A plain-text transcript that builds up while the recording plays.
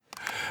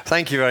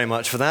Thank you very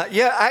much for that.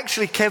 Yeah,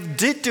 actually, Kev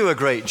did do a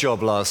great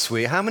job last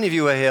week. How many of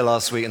you were here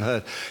last week and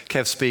heard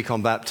Kev speak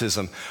on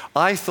baptism?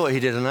 I thought he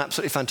did an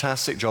absolutely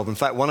fantastic job. In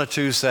fact, one or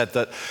two said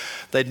that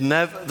they've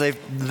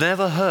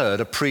never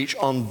heard a preach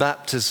on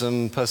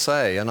baptism per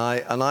se. And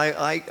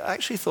I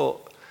actually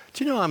thought,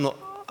 do you know,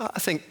 I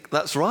think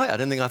that's right.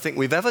 I think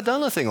we've ever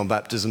done a thing on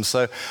baptism.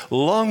 So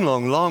long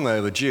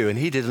overdue. And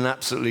he did an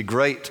absolutely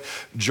great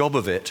job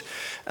of it.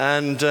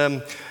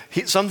 And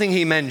something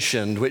he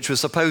mentioned, which was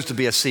supposed to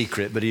be a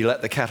secret, but he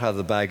let the cat out of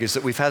the bag, is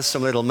that we've had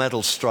some little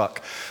medals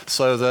struck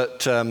so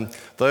that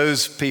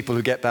those people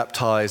who get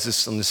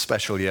baptized on this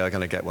special year are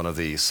going to get one of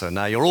these. So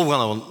now you're all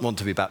going to want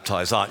to be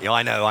baptized, aren't you?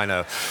 I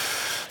know.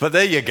 But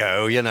there you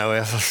go,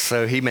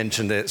 So he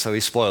mentioned it, so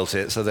he spoilt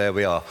it, so there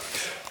we are.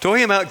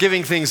 Talking about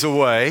giving things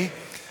away,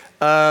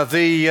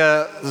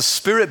 the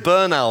Spirit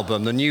Burn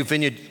album, the new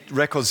Vineyard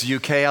Records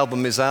UK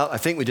album is out. I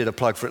think we did a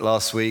plug for it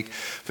last week.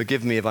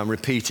 Forgive me if I'm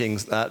repeating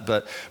that,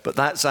 but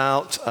that's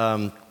out.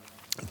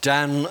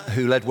 Dan,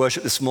 who led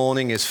worship this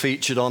morning, is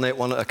featured on it.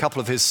 A couple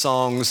of his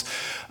songs.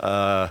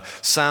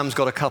 Sam's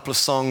got a couple of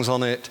songs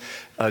on it.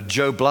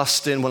 Joe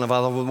Blustin, one of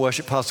our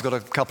worship pastors, got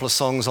a couple of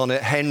songs on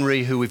it.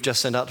 Henry, who we've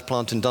just sent out to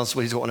plant in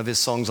Dunstable, he's got one of his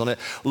songs on it.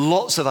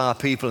 Lots of our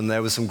people in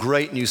there with some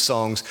great new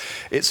songs.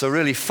 It's a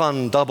really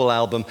fun double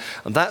album,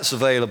 and that's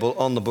available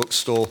on the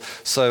bookstore.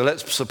 So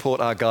let's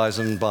support our guys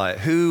and buy it.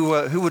 Who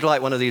would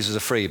like one of these as a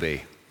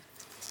freebie?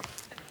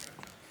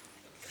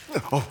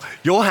 Oh,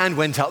 your hand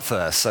went up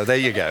first, so there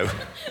you go.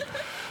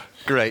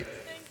 Great.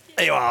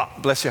 There you are.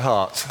 Bless your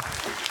heart.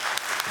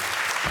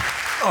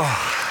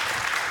 Oh.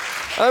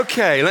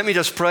 Okay, let me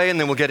just pray and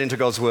then we'll get into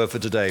God's word for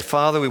today.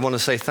 Father, we want to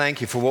say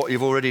thank you for what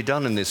you've already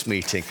done in this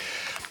meeting.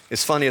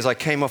 It's funny, as I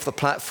came off the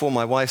platform,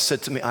 my wife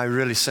said to me, I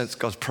really sense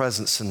God's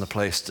presence in the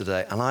place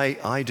today. And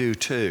I do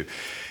too.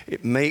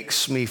 It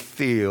makes me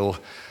feel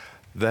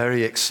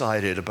very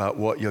excited about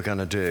what you're going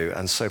to do.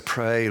 And so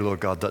pray, Lord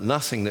God, that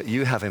nothing that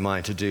you have in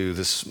mind to do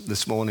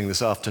this morning,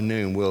 this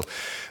afternoon,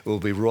 will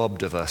be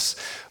robbed of us.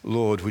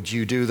 Lord, would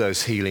you do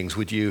those healings?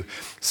 Would you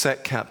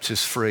set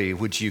captives free?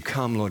 Would you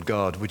come, Lord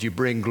God? Would you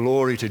bring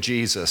glory to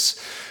Jesus?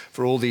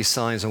 For all these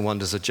signs and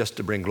wonders are just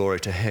to bring glory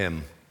to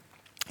him.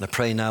 And I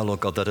pray now, Lord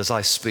God, that as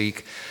I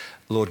speak,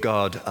 Lord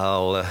God,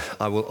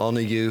 I will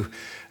honor you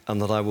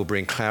and that I will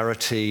bring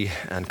clarity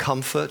and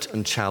comfort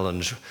and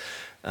challenge,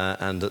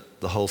 and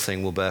that the whole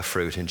thing will bear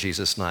fruit in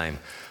Jesus' name.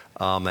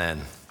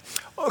 Amen.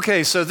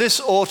 Okay, so this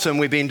autumn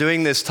we've been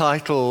doing this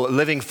title,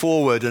 Living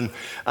Forward, and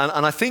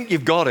I think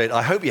you've got it.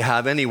 I hope you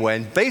have anyway.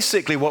 And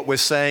basically what we're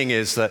saying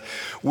is that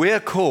we're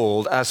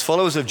called as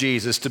followers of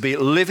Jesus to be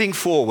living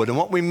forward. And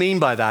what we mean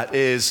by that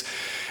is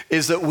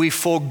that we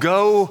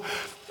forego,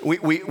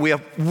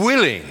 we're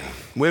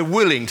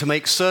willing to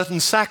make certain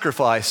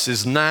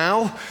sacrifices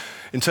now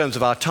in terms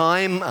of our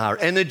time, our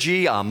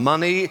energy, our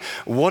money,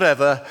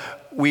 whatever.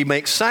 We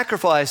make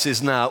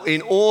sacrifices now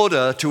in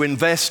order to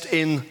invest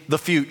in the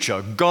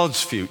future,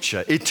 God's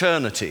future,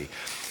 eternity.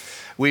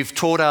 We've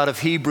taught out of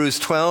Hebrews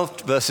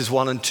 12, verses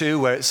 1 and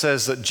 2, where it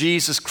says that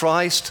Jesus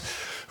Christ,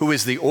 who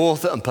is the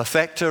author and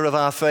perfecter of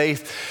our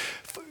faith,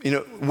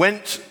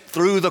 went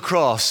through the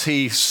cross.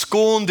 He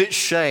scorned its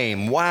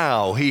shame.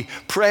 Wow. He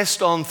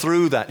pressed on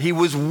through that. He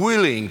was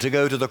willing to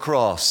go to the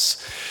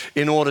cross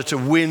in order to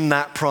win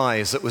that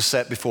prize that was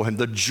set before him.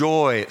 The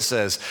joy, it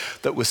says,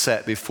 that was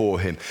set before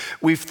him.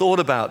 We've thought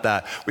about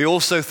that. We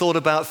also thought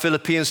about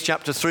Philippians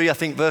chapter 3, I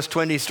think verse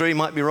 23,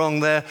 might be wrong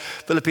there.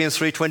 Philippians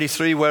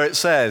 3:23, where it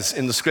says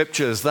in the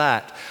scriptures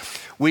that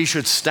we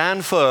should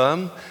stand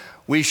firm,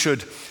 we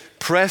should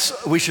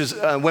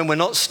when we're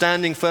not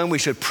standing firm, we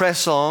should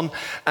press on,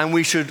 and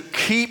we should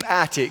keep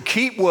at it,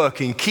 keep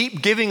working,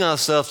 keep giving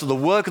ourselves to the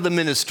work of the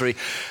ministry,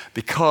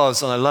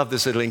 because, and I love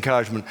this little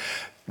encouragement,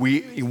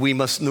 we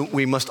must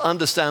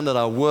understand that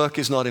our work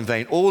is not in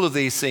vain. All of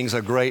these things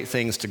are great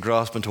things to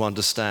grasp and to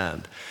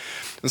understand.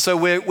 And so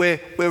we're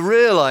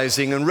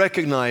realizing and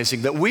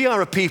recognizing that we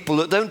are a people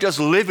that don't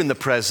just live in the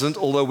present,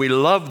 although we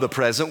love the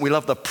present. We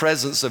love the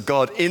presence of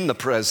God in the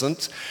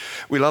present.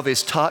 We love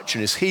his touch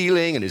and his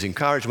healing and his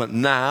encouragement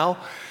now.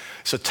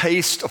 It's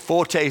a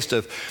foretaste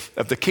of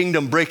the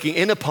kingdom breaking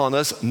in upon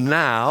us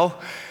now.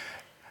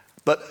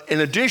 But in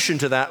addition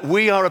to that,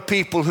 we are a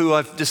people who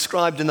I've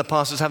described in the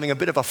past as having a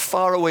bit of a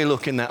faraway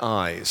look in their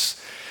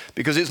eyes,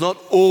 because it's not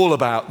all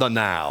about the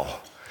now.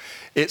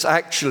 It's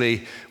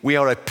actually, we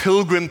are a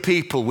pilgrim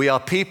people. We are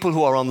people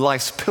who are on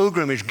life's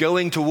pilgrimage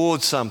going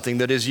towards something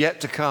that is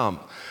yet to come.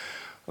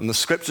 And the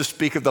scriptures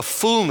speak of the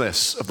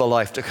fullness of the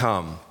life to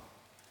come.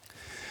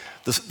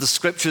 The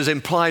scriptures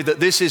imply that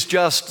this is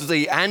just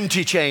the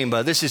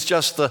antechamber. This is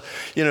just the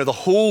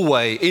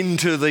hallway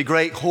into the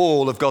great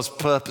hall of God's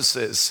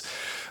purposes.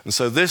 And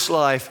so this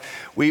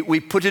life, we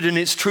put it in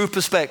its true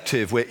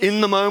perspective. We're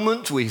in the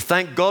moment. We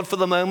thank God for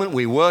the moment.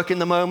 We work in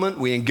the moment.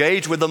 We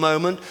engage with the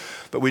moment.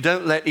 But we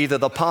don't let either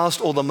the past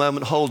or the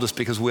moment hold us,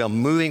 because we are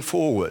moving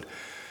forward.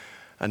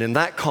 And in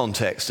that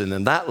context and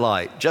in that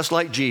light, just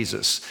like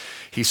Jesus,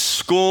 he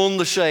scorned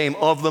the shame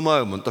of the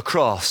moment, the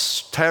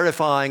cross,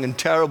 terrifying and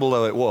terrible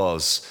though it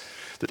was.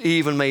 that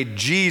even made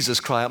Jesus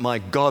cry out, my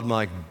God,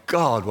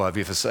 why have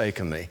you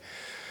forsaken me?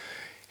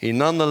 He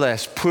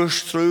nonetheless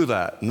pushed through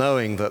that,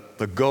 knowing that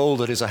the goal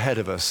that is ahead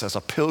of us as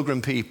a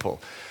pilgrim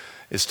people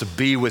is to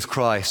be with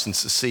Christ and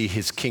to see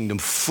his kingdom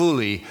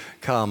fully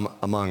come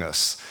among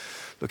us.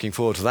 Looking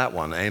forward to that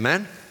one,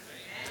 amen?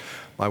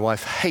 My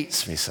wife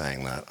hates me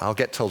saying that. I'll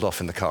get told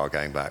off in the car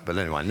going back, but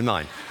anyway, never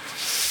mind.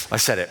 I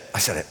said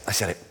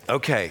it.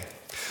 Okay,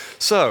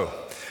 so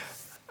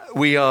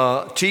we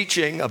are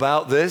teaching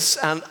about this,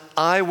 and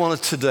I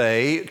want to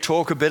today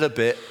talk a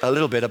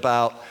little bit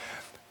about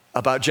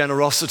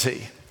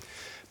generosity.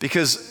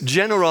 Because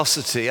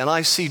generosity, and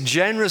I see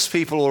generous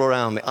people all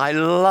around me. I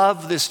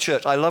love this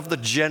church. I love the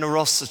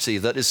generosity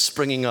that is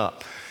springing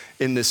up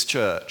in this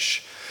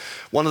church.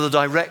 One of the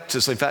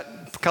directors, in fact,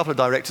 a couple of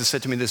directors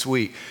said to me this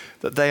week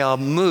that they are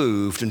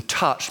moved and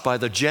touched by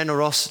the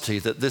generosity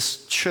that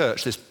this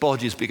church, this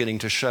body is beginning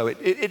to show.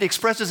 It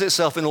expresses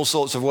itself in all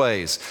sorts of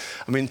ways.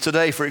 I mean,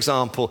 today, for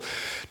example,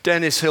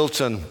 Dennis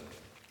Hilton,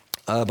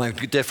 my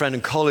dear friend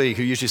and colleague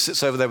who usually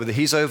sits over there with me,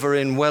 he's over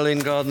in Welwyn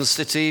Garden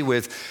City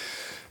with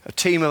a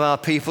team of our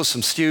people,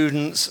 some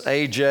students,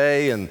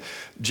 AJ and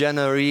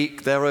Jenna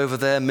Eek, they're over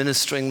there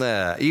ministering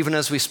there. Even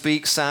as we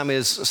speak, Sam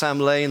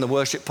Lane, the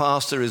worship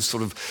pastor, is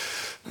sort of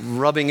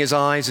rubbing his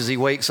eyes as he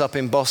wakes up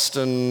in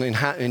Boston,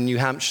 in New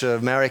Hampshire,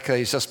 America.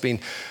 He's just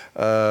been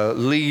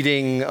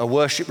leading a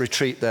worship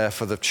retreat there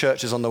for the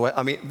churches on the way.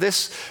 I mean,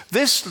 this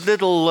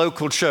little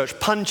local church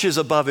punches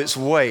above its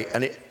weight,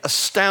 and it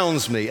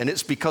astounds me. And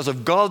it's because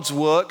of God's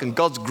work and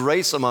God's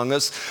grace among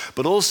us,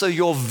 but also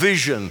your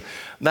vision,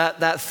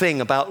 that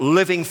thing about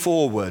living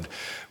forward,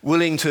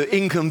 willing to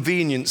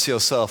inconvenience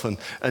yourself and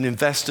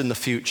invest in the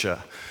future.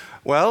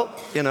 Well,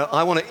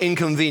 I want to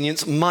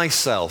inconvenience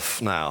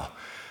myself now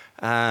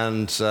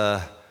and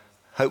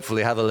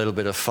hopefully have a little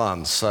bit of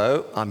fun.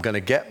 So I'm going to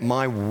get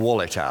my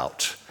wallet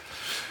out.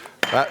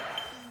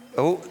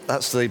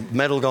 That's the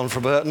medal gone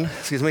for Burton,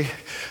 excuse me.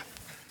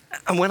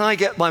 And when I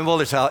get my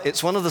wallet out,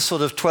 it's one of the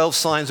sort of 12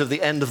 signs of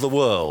the end of the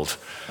world.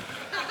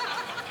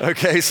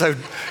 Okay, so,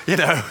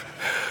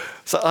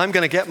 So I'm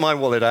going to get my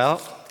wallet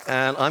out,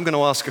 and I'm going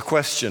to ask a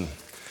question.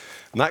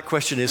 And that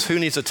question is, who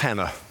needs a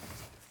tenner?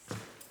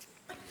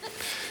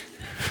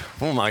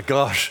 Oh my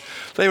gosh,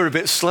 they were a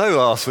bit slow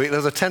last week.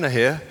 There's a tenner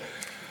here.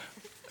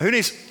 Who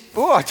needs...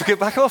 Oh, I took it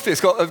back off.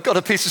 I've got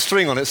a piece of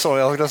string on it.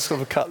 Sorry, I'll just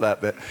sort of cut that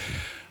bit.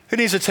 Who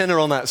needs a tenner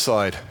on that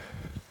side?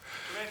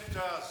 Cliff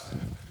does.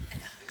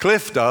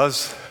 Cliff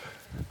does?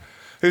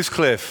 Who's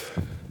Cliff?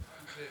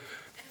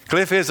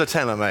 Cliff is a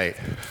tenner, mate.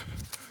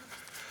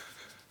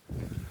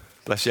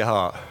 Bless your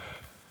heart.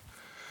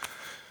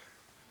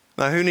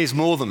 Now, who needs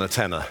more than a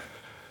tenner?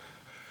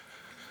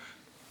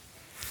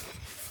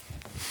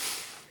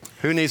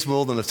 Who needs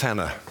more than a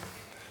tenner?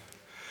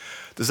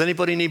 Does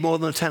anybody need more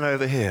than a tenner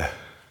over here?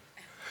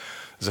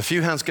 There's a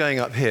few hands going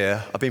up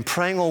here. I've been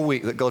praying all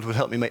week that God would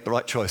help me make the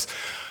right choice.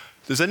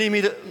 Does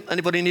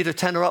anybody need a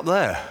tenner up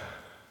there?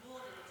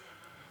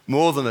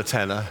 More than a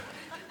tenner?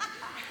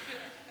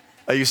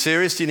 Are you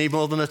serious? Do you need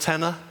more than a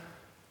tenner?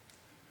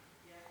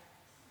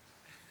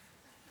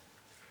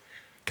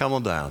 Come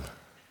on down.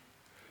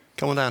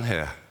 Come on down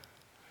here.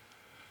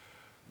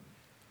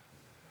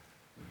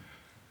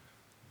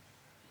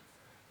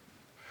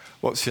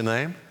 What's your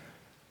name?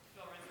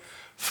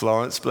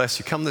 Florence, bless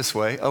you. Come this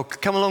way. Oh,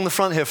 come along the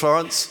front here,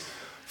 Florence.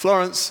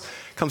 Florence,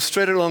 come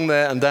straight along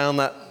there and down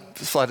that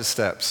flight of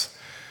steps.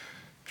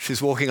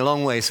 She's walking a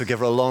long way, so give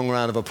her a long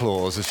round of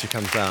applause as she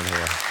comes down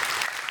here.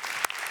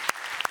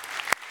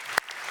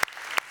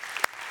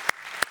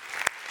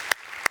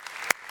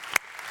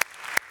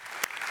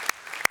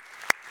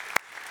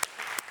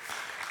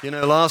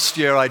 Last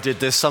year I did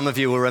this, some of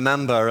you will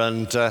remember,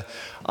 and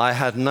I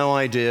had no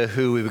idea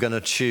who we were going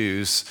to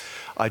choose.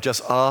 I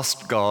just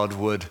asked God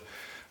would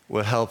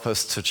help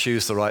us to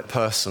choose the right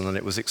person, and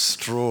it was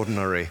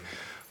extraordinary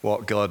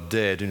what God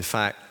did. In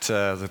fact,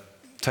 the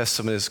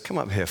testimony is, come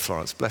up here,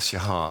 Florence, bless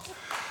your heart.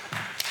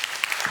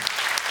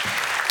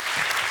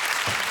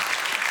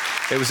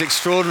 It was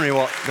extraordinary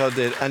what God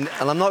did, and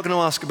I'm not going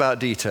to ask about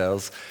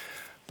details,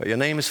 but your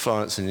name is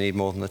Florence and you need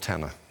more than a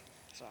tenner.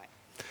 That's right.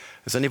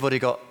 Has anybody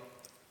got,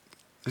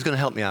 who's going to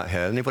help me out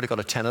here? Anybody got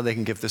a tenner they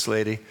can give this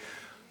lady?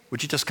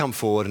 Would you just come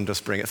forward and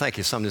just bring it? Thank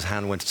you. Somebody's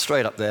hand went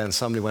straight up there and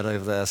somebody went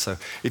over there. So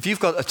if you've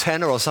got a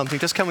tenner or something,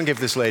 just come and give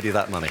this lady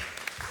that money.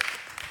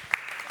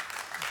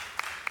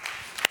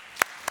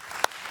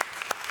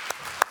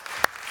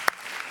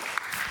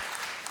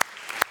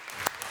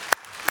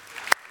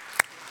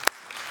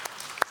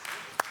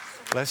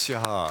 Bless your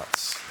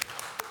hearts.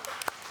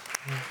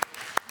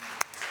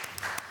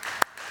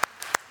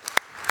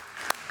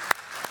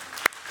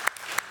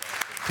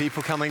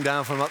 People coming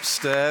down from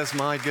upstairs,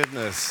 my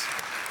goodness.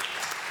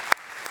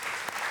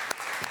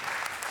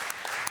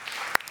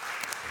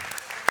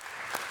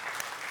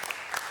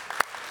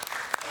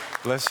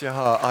 Bless your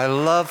heart. I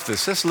love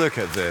this. Just look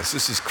at this.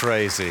 This is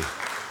crazy.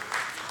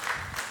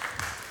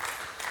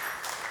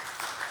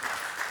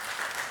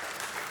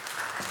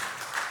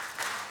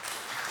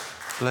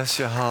 Bless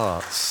your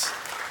hearts.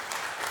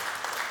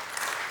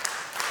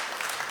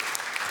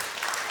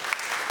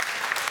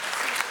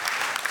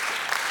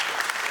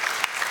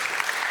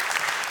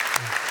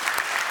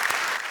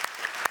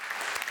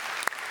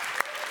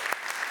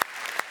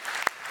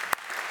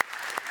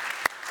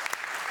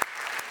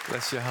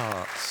 Bless your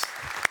hearts.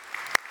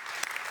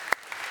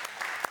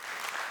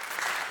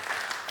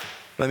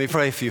 Let me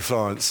pray for you,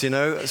 Florence. You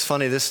know, it's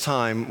funny, this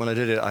time when I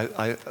did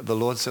it, the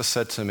Lord just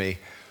said to me,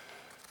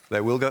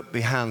 there will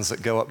be hands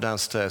that go up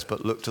downstairs,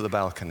 but look to the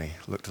balcony.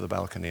 Look to the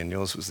balcony. And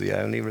yours was the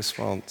only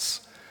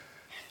response.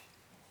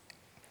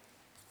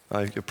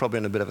 You're probably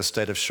in a bit of a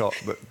state of shock,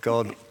 but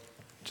God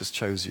just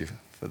chose you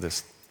for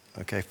this.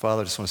 Okay,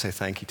 Father, I just want to say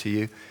thank you to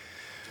you.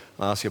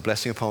 I ask your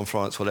blessing upon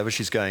Florence, whatever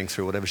she's going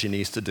through, whatever she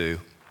needs to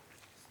do.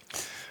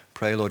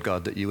 Pray, Lord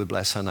God, that you would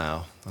bless her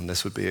now. And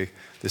this would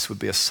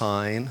be a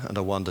sign and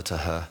a wonder to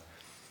her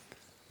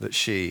that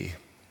she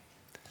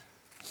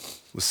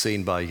was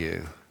seen by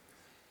you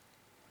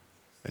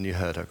and you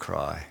heard her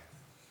cry.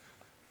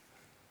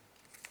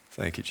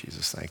 Thank you,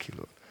 Jesus. Thank you,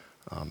 Lord.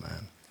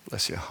 Amen.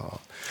 Bless your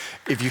heart.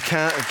 If you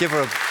can't, give her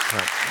a...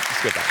 Right,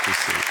 let's go back to your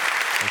seat.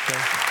 Okay?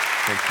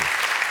 Thank you.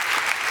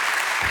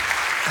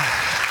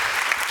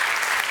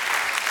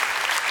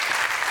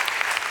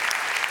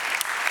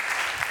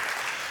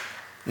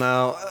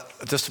 Now,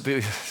 just to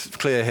be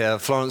clear here,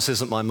 Florence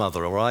isn't my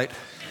mother, all right?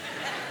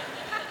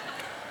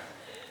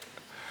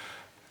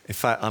 In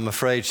fact, I'm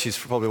afraid she's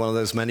probably one of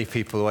those many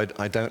people who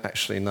I don't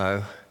actually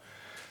know.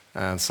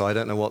 And so I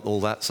don't know what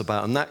all that's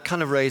about. And that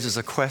kind of raises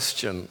a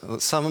question.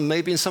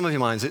 Maybe in some of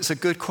your minds, it's a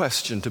good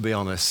question, to be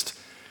honest.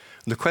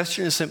 And the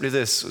question is simply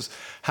this: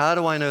 how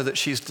do I know that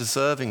she's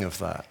deserving of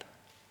that?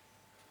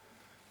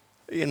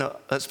 You know,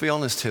 let's be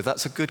honest here,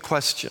 that's a good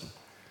question.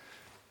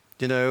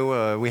 You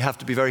know, we have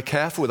to be very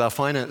careful with our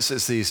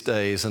finances these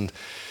days. And,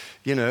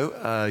 you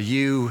know,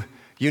 you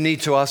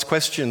need to ask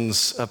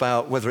questions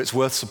about whether it's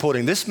worth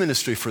supporting this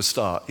ministry for a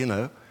start, you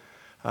know.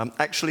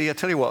 Actually, I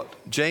tell you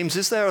what, James,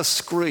 is there a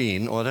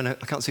screen, or I don't know,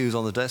 I can't see who's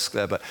on the desk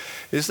there, but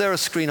is there a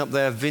screen up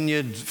there,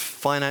 Vineyard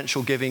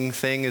financial giving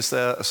thing? Is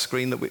there a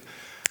screen that we...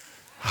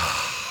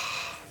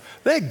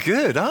 They're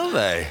good, aren't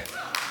they?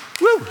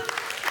 Woo!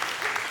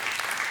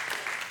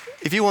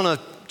 If you want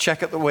to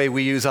check out the way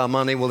we use our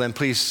money, well then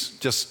please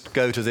just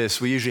go to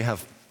this. We usually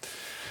have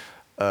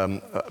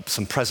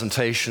some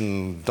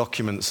presentation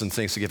documents and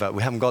things to give out.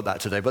 We haven't got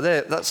that today,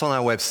 but that's on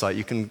our website.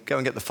 You can go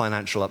and get the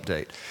financial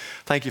update.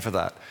 Thank you for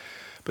that.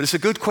 But it's a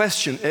good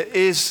question.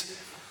 Is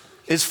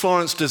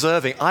Florence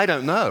deserving? I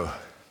don't know.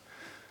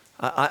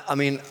 I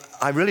mean,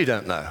 I really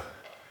don't know.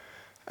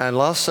 And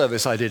last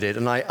service I did it,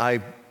 and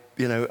I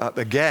you know,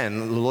 again,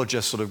 the Lord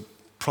just sort of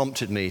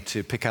prompted me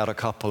to pick out a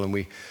couple, and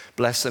we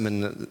bless them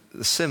in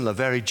a similar,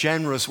 very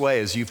generous way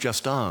as you've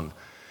just done.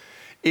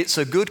 It's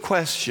a good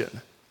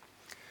question.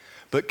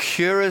 But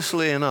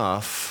curiously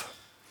enough,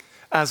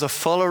 as a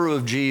follower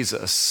of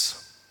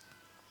Jesus,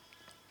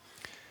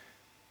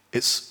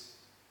 it's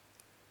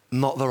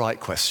not the right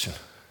question.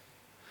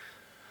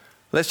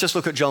 Let's just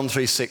look at John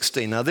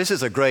 3:16. Now, this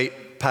is a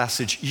great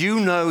passage. You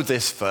know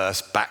this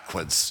verse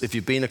backwards if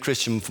you've been a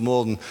Christian for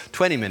more than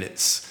 20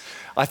 minutes.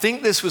 I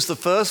think this was the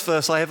first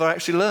verse I ever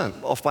actually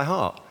learned off by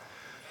heart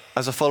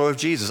as a follower of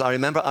Jesus. I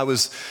remember I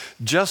was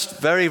just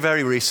very,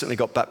 very recently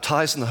got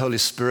baptized in the Holy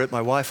Spirit.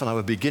 My wife and I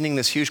were beginning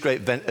this huge,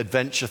 great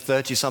adventure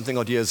 30-something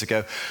odd years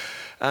ago.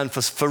 And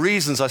for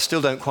reasons I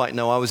still don't quite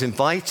know, I was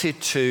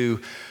invited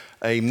to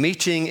a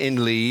meeting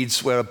in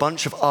Leeds where a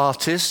bunch of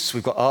artists,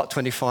 we've got Art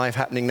 25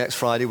 happening next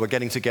Friday, we're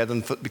getting together.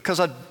 And because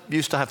I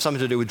used to have something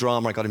to do with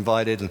drama, I got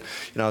invited, and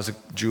you know, I was a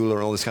jeweler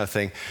and all this kind of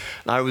thing.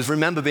 And I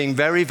remember being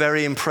very,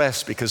 very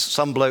impressed because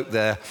some bloke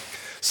there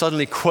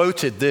suddenly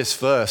quoted this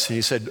verse, and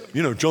he said,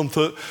 you know, John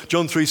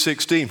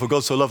 3:16, for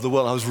God so loved the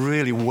world. I was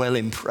really well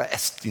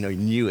impressed, you know, he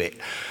knew it.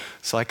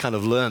 So I kind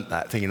of learned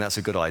that, thinking that's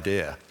a good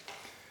idea.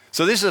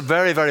 So this is a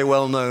very, very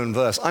well-known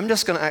verse. I'm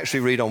just going to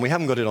actually read on. We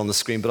haven't got it on the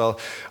screen, but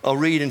I'll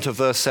read into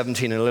verse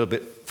 17 and a little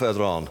bit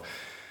further on.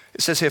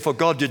 It says here, for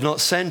God did not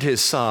send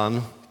his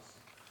Son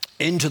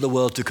into the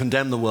world to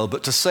condemn the world,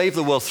 but to save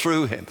the world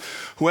through him.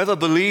 Whoever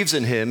believes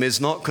in him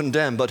is not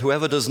condemned, but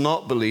whoever does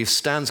not believe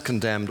stands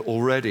condemned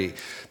already,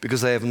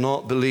 because they have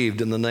not believed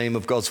in the name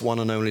of God's one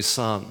and only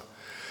Son.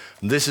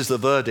 And this is the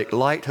verdict.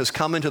 Light has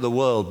come into the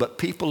world, but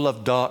people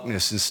love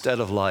darkness instead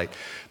of light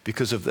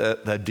because of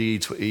their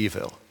deeds were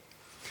evil.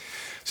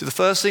 So the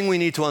first thing we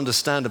need to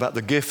understand about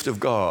the gift of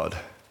God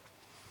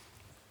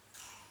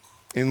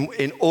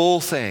in all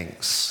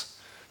things,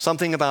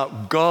 something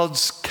about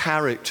God's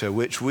character,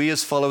 which we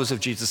as followers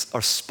of Jesus are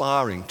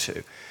aspiring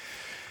to,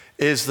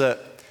 is that,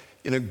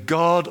 you know,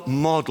 God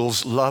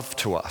models love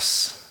to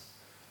us.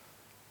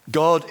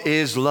 God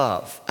is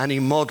love, and he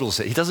models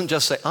it. He doesn't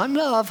just say, I'm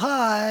love,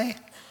 hi.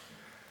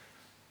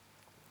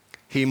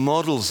 He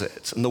models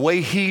it. And the way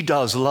he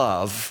does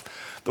love,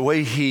 the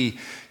way he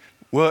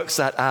works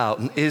that out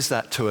and is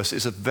that to us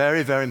is a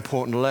very, very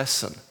important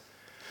lesson.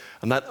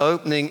 And that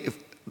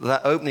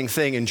opening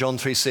thing in John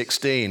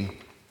 3:16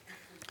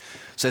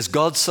 says,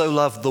 God so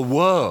loved the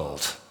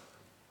world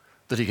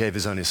that he gave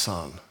his only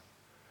Son.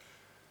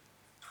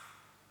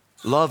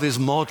 Love is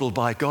modeled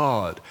by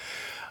God.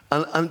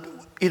 And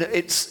you know,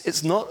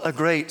 it's not a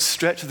great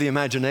stretch of the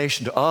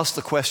imagination to ask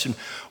the question,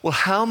 well,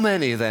 how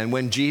many then,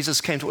 when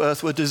Jesus came to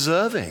earth, were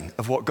deserving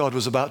of what God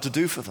was about to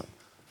do for them?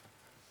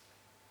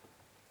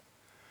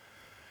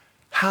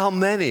 how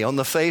many on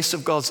the face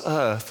of God's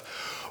earth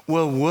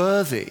were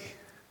worthy,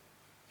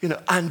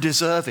 and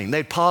deserving.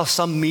 They'd pass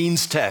some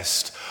means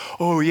test.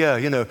 Oh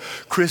yeah,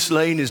 Chris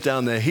Lane is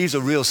down there. He's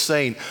a real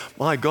saint.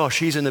 My gosh,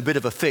 he's in a bit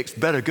of a fix.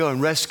 Better go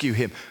and rescue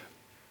him.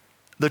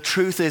 The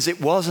truth is, it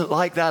wasn't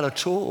like that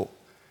at all.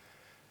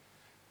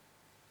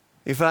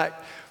 In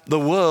fact, the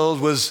world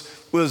was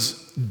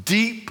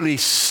deeply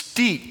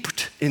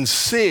steeped in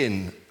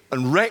sin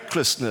and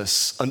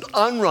recklessness and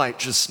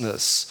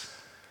unrighteousness.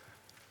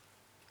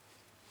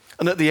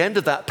 And at the end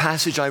of that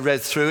passage I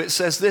read through, it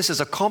says this as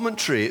a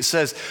commentary. It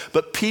says,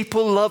 but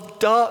people loved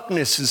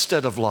darkness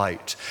instead of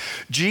light.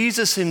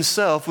 Jesus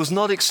himself was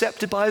not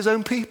accepted by his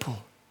own people.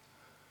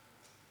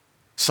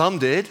 Some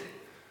did.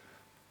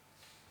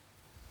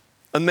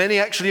 And many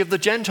actually of the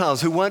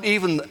Gentiles who weren't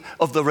even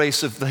of the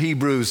race of the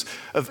Hebrews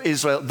of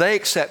Israel, they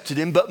accepted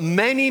him. But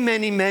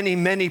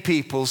many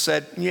people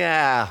said,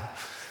 yeah,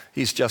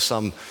 he's just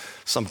some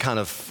kind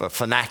of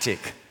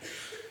fanatic.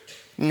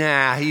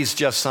 Nah, he's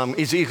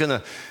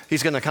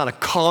gonna kind of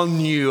con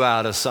you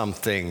out of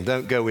something.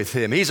 Don't go with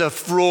him. He's a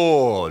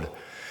fraud.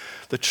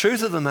 The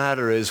truth of the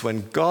matter is,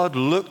 when God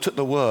looked at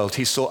the world,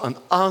 he saw an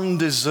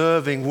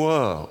undeserving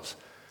world.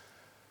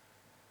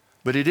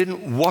 But he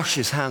didn't wash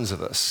his hands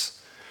of us.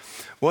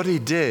 What he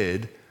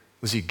did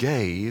was he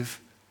gave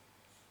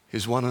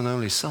his one and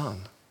only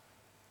Son.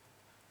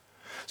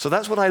 So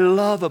that's what I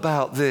love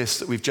about this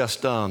that we've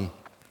just done.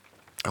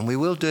 And we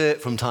will do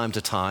it from time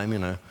to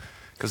time,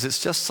 because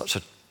it's just such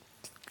a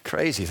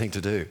crazy thing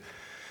to do.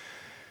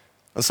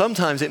 And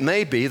sometimes it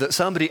may be that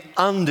somebody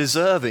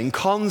undeserving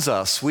cons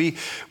us. We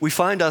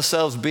find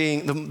ourselves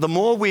being, the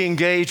more we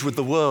engage with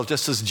the world,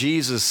 just as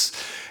Jesus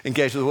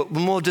engaged with the world, the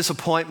more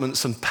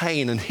disappointments and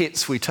pain and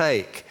hits we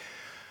take.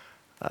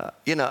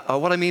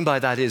 What I mean by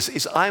that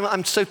is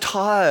I'm so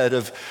tired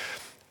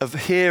of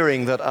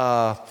hearing that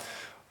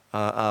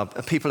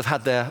people have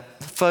had their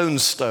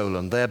phones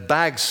stolen, their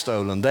bags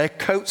stolen, their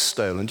coats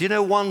stolen. Do you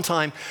know one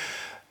time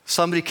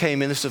somebody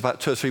came in, this was about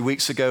 2 or 3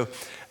 weeks ago,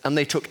 and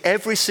they took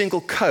every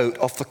single coat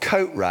off the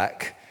coat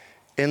rack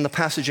in the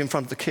passage in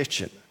front of the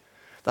kitchen.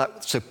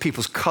 So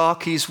people's car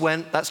keys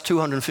went, that's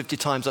 250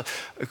 times a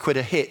quid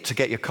a hit to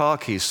get your car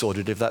keys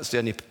sorted if that's the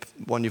only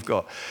one you've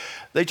got.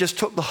 They just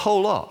took the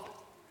whole lot.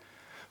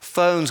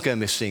 Phones go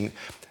missing.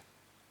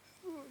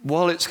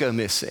 Wallets go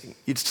missing.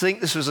 You'd think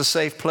this was a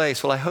safe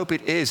place. Well, I hope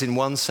it is in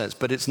one sense,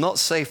 but it's not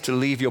safe to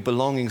leave your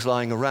belongings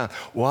lying around.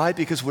 Why?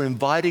 Because we're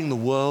inviting the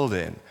world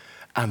in,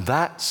 and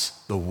that's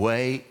the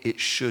way it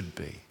should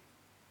be.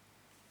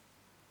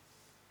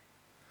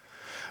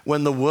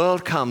 When the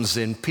world comes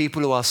in,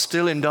 people who are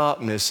still in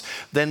darkness,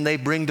 then they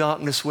bring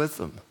darkness with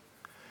them.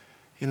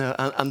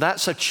 And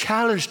that's a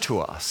challenge to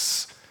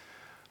us.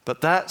 But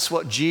that's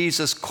what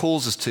Jesus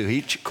calls us to.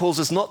 He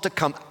calls us not to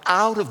come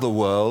out of the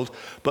world,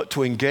 but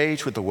to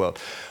engage with the world.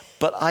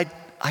 But I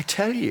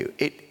tell you,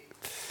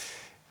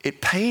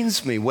 it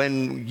pains me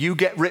when you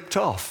get ripped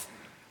off.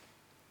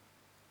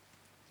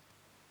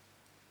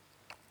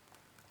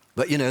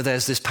 But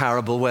there's this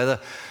parable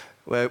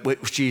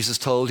which Jesus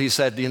told. He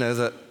said,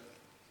 that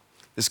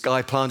this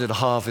guy planted a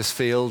harvest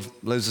field,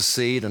 loads of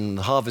seed, and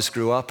the harvest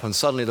grew up, and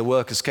suddenly the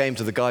workers came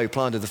to the guy who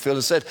planted the field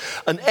and said,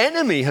 an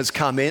enemy has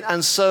come in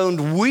and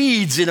sown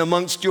weeds in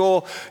amongst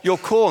your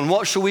corn.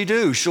 What shall we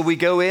do? Shall we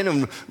go in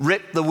and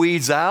rip the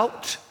weeds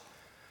out?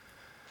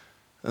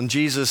 And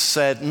Jesus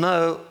said,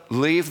 no,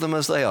 leave them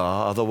as they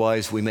are,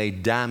 otherwise we may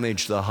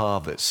damage the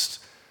harvest.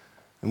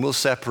 And we'll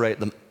separate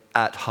them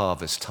at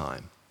harvest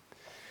time.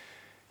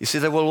 You see,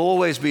 there will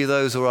always be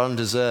those who are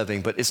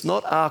undeserving, but it's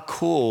not our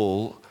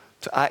call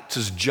to act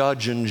as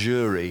judge and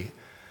jury.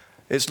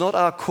 It's not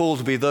our call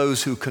to be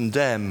those who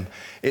condemn.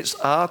 It's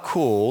our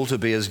call to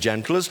be as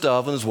gentle as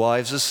doves and as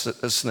wise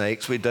as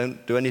snakes. We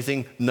don't do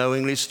anything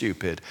knowingly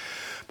stupid.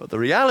 But the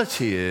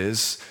reality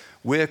is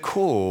we're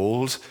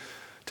called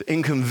to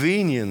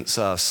inconvenience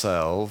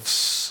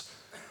ourselves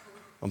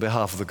on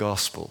behalf of the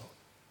gospel.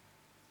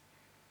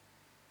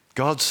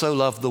 God so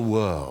loved the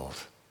world,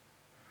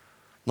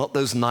 not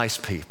those nice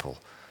people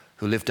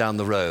who live down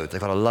the road. They've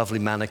got a lovely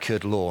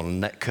manicured lawn and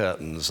net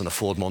curtains and a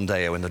Ford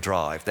Mondeo in the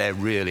drive. They're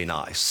really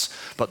nice,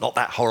 but not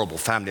that horrible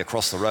family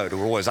across the road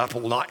who are always up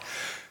all night.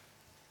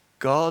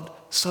 God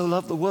so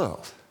loved the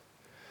world.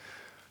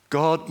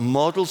 God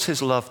models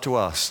his love to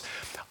us.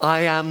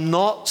 I am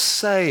not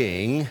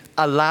saying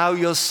allow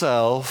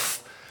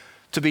yourself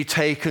to be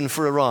taken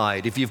for a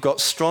ride. If you've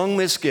got strong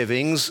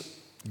misgivings,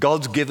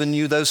 God's given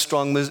you those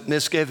strong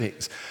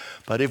misgivings.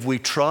 But if we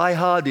try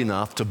hard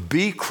enough to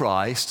be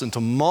Christ and to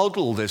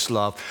model this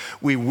love,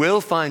 we will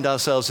find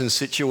ourselves in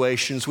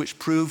situations which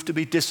prove to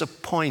be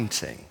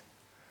disappointing.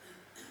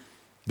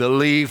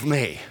 Believe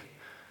me,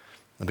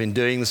 I've been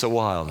doing this a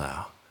while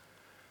now.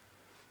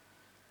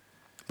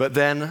 But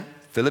then,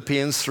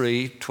 Philippians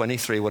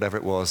 3:23, whatever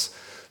it was,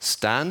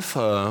 stand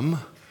firm,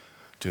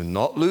 do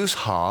not lose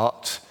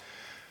heart,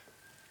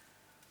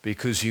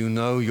 because you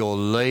know your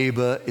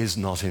labor is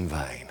not in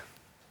vain.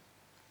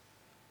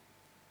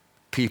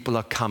 People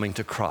are coming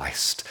to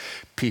Christ.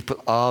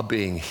 People are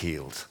being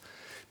healed.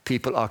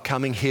 People are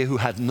coming here who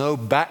had no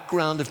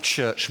background of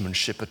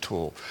churchmanship at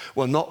all,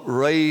 were not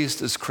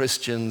raised as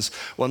Christians,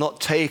 were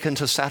not taken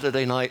to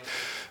Saturday night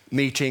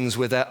meetings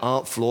with their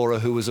Aunt Flora,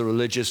 who was a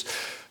religious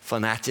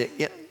fanatic.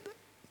 Yeah,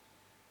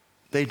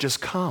 they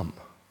just come.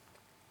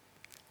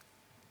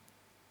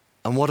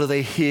 And what do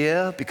they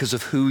hear because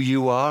of who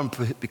you are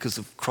and because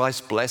of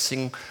Christ's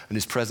blessing and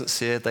his presence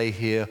here? They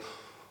hear,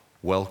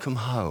 welcome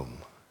home.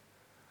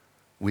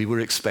 We were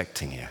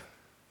expecting you.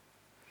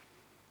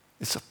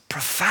 It's a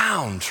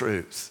profound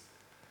truth.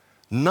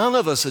 None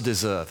of us are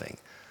deserving.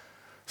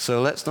 So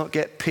let's not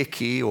get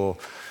picky or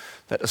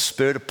let a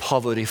spirit of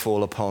poverty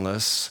fall upon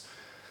us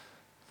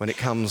when it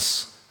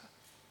comes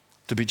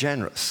to be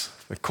generous.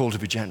 We're called to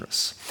be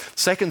generous.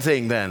 Second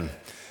thing then,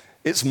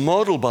 it's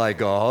modeled by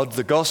God.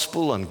 The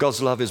gospel and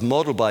God's love is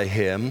modeled by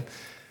him.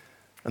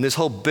 And this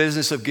whole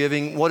business of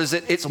giving, what is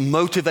it? It's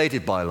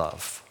motivated by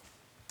love.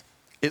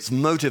 It's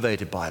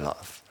motivated by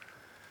love.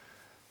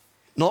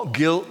 Not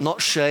guilt,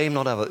 not shame,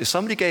 not ever.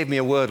 Somebody gave me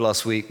a word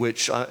last week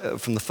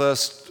from the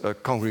first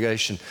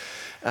congregation,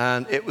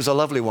 and it was a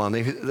lovely one.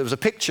 There was a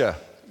picture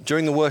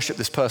during the worship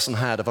this person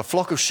had of a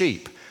flock of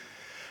sheep.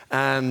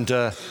 And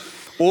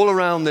all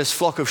around this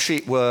flock of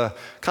sheep were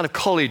kind of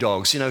collie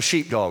dogs,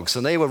 sheep dogs.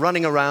 And they were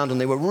running around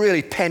and they were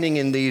really penning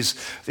in these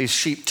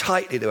sheep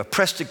tightly. They were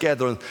pressed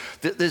together, and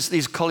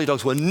these collie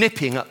dogs were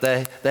nipping at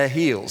their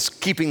heels,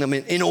 keeping them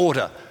in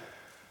order.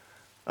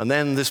 And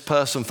then this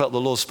person felt the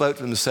Lord spoke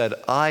to them and said,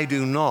 I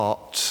do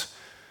not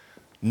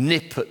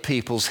nip at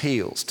people's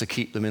heels to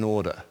keep them in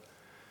order,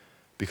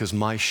 because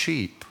my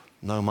sheep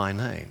know my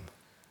name.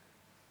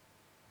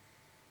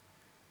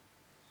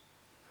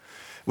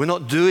 We're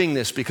not doing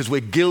this because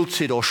we're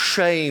guilted or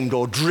shamed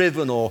or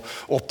driven or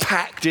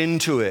packed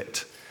into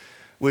it.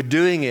 We're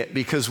doing it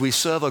because we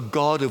serve a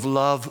God of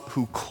love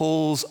who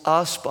calls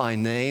us by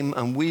name,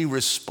 and we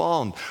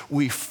respond,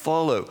 we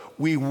follow,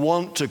 we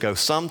want to go.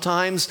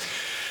 Sometimes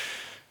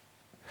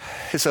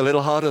it's a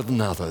little harder than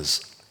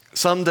others.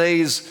 Some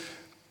days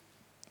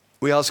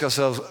we ask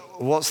ourselves,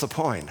 what's the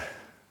point?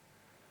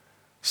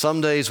 Some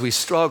days we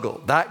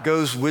struggle. That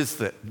goes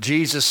with it.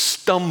 Jesus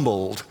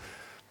stumbled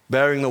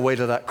bearing the weight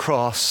of that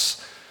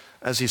cross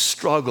as he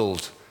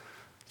struggled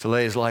to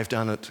lay his life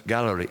down at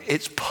Galilee.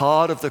 It's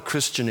part of the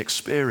Christian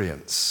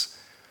experience.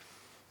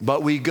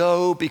 But we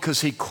go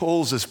because he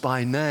calls us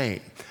by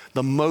name.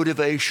 The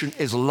motivation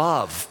is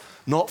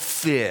love, not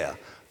fear,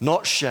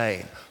 not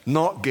shame,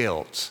 not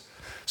guilt.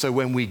 So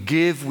when we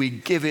give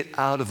it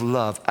out of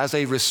love as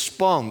a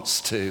response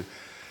to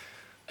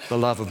the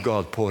love of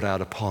God poured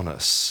out upon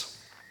us.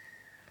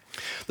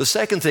 The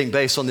second thing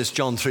based on this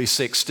John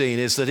 3:16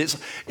 is that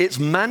it's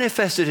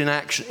manifested in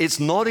action. It's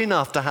not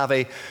enough to have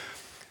a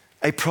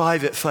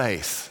private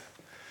faith.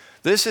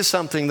 This is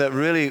something that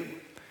really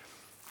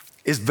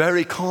is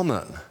very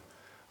common.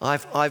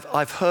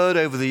 I've heard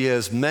over the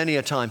years many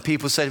a time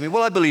people say to me,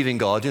 well, I believe in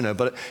God,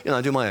 but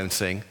I do my own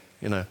thing,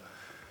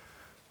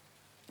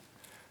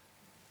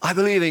 I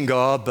believe in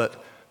God,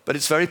 but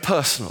it's very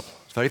personal,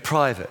 it's very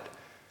private.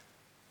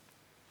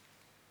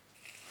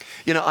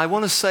 I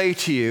want to say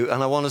to you,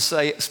 and I want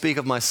to speak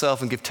of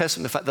myself and give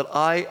testimony of the fact that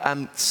I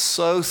am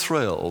so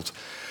thrilled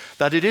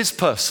that it is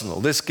personal.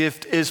 This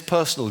gift is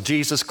personal.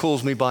 Jesus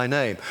calls me by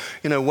name.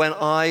 When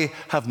I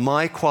have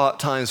my quiet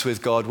times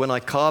with God, when I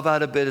carve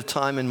out a bit of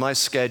time in my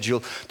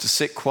schedule to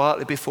sit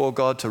quietly before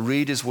God, to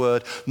read his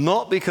word,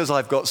 not because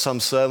I've got some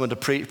sermon to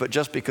preach, but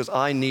just because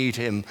I need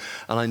him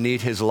and I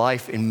need his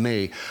life in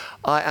me,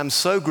 I am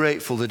so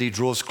grateful that he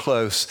draws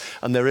close,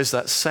 and there is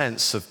that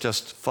sense of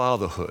just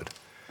fatherhood.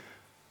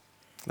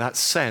 That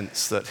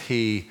sense that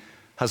he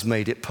has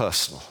made it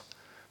personal.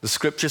 The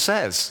scripture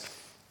says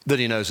that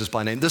he knows us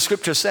by name. The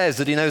scripture says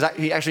that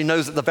he actually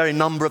knows the very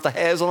number of the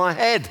hairs on our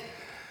head.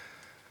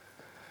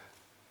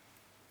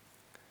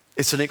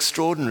 It's an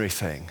extraordinary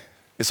thing.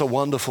 It's a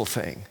wonderful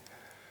thing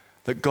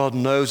that God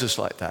knows us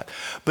like that.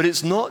 But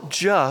it's not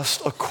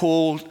just a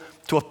call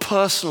to a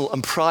personal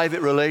and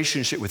private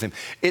relationship with him.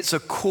 It's a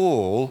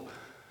call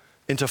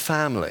into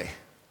family.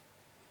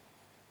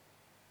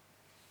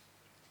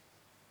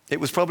 It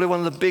was probably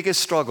one of the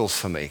biggest struggles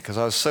for me because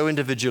I was so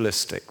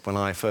individualistic when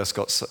I first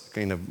got,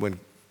 when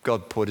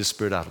God poured his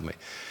Spirit out of me.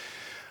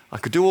 I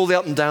could do all the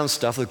up and down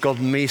stuff, the God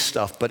and me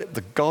stuff, but the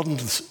God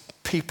and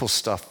people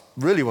stuff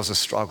really was a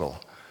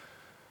struggle.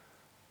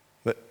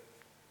 But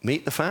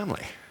meet the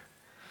family.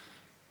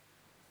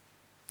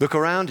 Look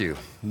around you.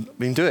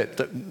 Do it.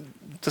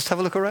 Just have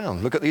a look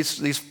around. Look at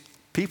these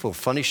people,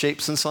 funny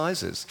shapes and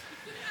sizes.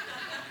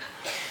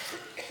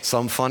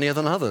 Some funnier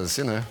than others,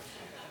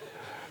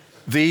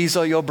 These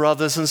are your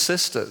brothers and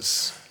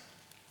sisters.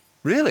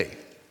 Really,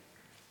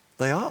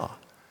 they are.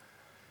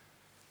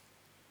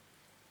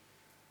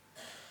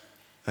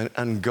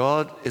 And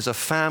God is a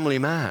family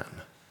man.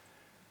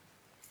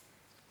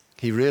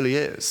 He really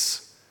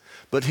is.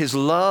 But his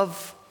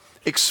love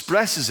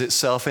expresses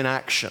itself in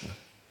action.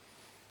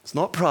 It's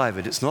not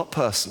private, it's not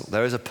personal.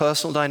 There is a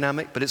personal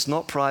dynamic, but it's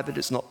not private,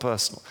 it's not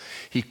personal.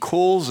 He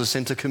calls us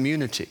into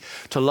community,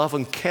 to love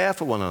and care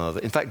for one another.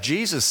 In fact,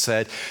 Jesus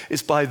said,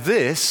 it's by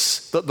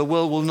this that the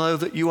world will know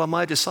that you are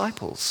my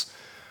disciples.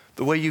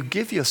 The way you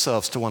give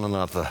yourselves to one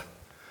another,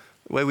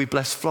 the way we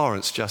blessed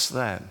Florence just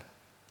then.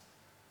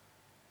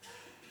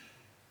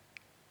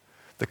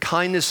 The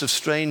kindness of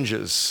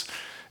strangers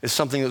is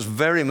something that's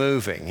very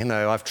moving. You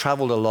know, I've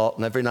traveled a lot,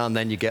 and every now and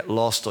then you get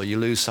lost or you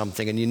lose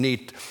something, and you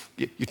need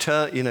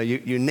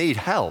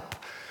help.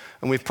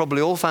 And we've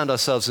probably all found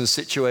ourselves in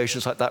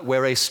situations like that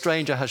where a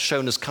stranger has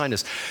shown us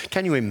kindness.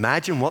 Can you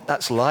imagine what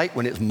that's like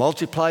when it's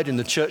multiplied in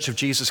the Church of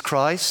Jesus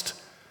Christ?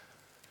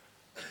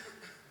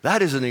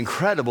 That is an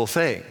incredible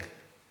thing.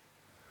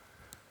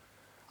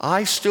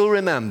 I still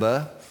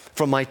remember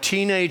from my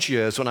teenage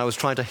years when I was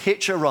trying to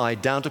hitch a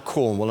ride down to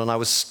Cornwall, and I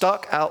was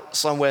stuck out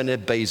somewhere near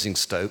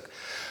Basingstoke,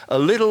 a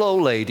little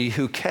old lady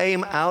who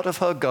came out of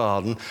her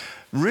garden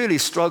really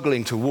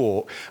struggling to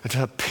walk, and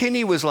her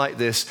pinny was like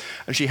this,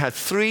 and she had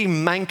 3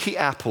 manky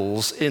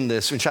apples in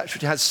this. In fact,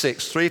 she had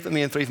 6, 3 for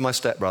me and 3 for my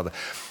stepbrother.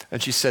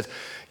 And she said,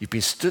 "You've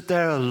been stood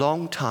there a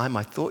long time.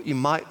 I thought you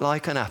might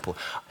like an apple."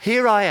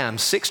 Here I am,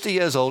 60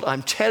 years old.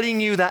 I'm telling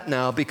you that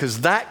now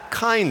because that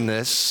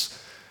kindness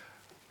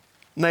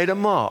made a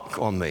mark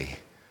on me.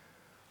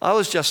 I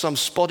was just some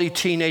spotty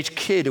teenage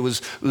kid who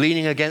was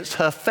leaning against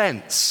her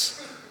fence.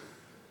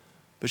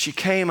 But she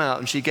came out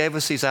and she gave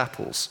us these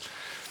apples.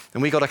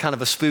 And we got a kind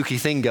of a spooky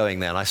thing going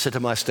there. And I said to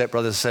my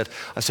stepbrother,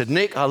 I said,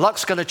 "Nick, our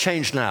luck's going to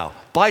change now.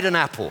 Bite an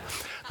apple."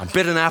 I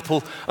bit an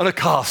apple and a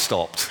car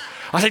stopped.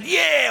 I said,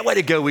 "Yeah, way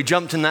to go." We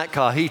jumped in that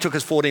car. He took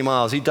us 40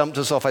 miles. He dumped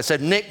us off. I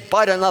said, "Nick,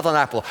 bite another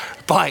apple."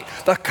 Bite.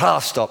 The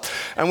car stopped.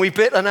 And we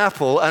bit an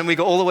apple and we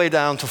got all the way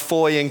down to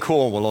Foy in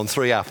Cornwall on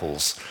 3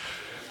 apples.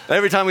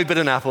 Every time we bit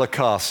an apple, a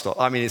car stopped.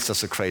 I mean, it's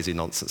just a crazy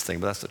nonsense thing,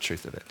 but that's the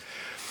truth of it.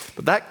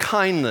 But that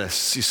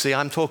kindness, you see,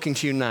 I'm talking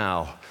to you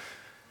now.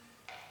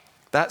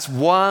 That's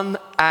one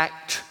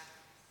act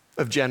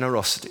of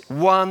generosity,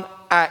 one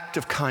act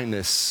of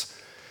kindness.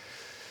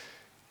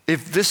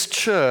 If this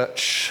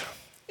church,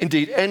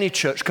 indeed any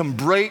church, can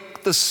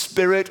break the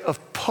spirit of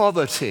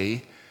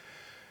poverty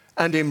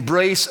and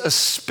embrace a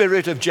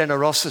spirit of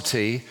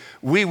generosity,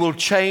 we will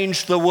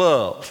change the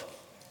world.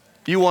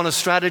 You want a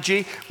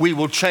strategy? We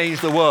will change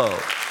the world.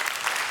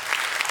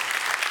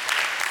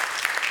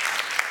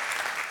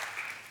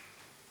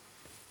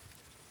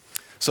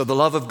 So the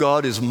love of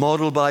God is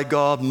modeled by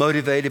God,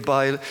 motivated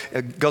by,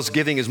 God's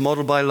giving is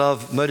modeled by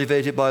love,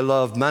 motivated by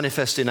love,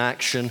 manifest in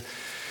action.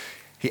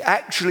 He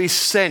actually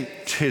sent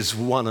his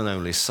one and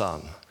only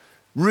Son.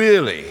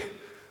 Really.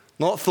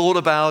 Not thought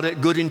about it,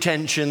 good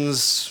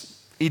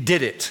intentions. He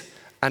did it.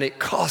 And it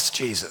cost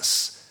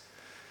Jesus.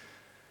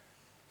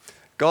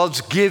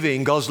 God's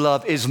giving, God's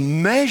love is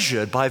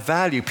measured by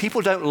value.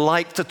 People don't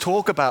like to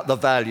talk about the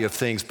value of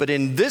things, but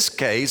in this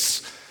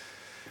case,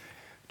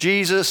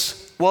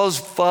 Jesus was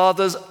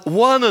Father's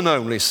one and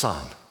only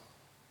Son.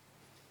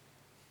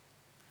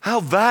 How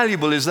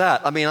valuable is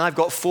that? I mean, I've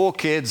got 4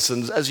 kids,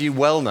 and as you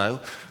well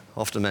know, I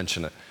often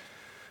mention it,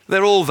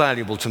 they're all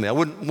valuable to me. I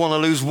wouldn't want to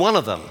lose one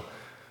of them.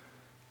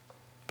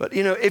 But,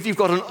 you know, if you've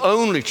got an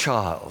only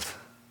child,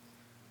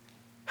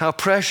 how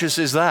precious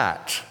is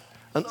that?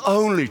 An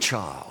only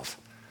child.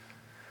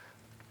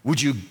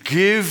 Would you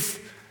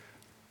give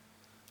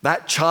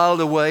that child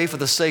away for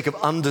the sake of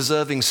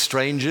undeserving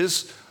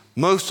strangers,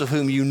 most of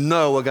whom you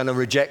know are going to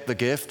reject the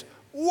gift?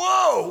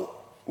 Whoa,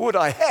 would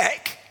I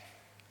heck?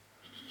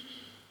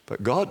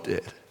 But God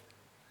did.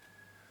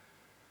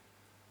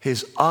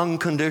 His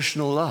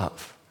unconditional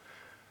love.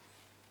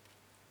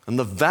 And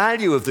the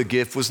value of the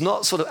gift was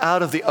not sort of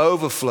out of the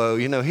overflow.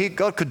 You know,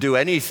 God could do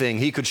anything.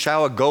 He could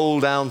shower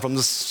gold down from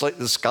the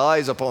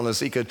skies upon us.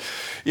 He could,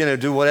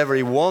 do whatever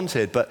he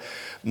wanted. But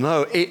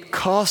no, it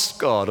cost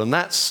God. And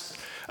that's,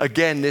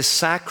 again, this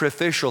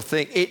sacrificial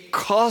thing. It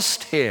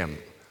cost him,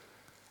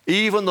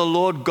 even the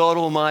Lord God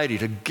Almighty,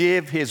 to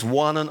give his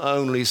one and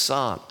only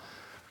Son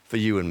for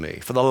you and me,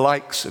 for the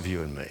likes of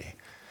you and me.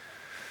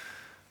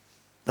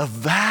 The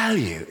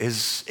value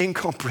is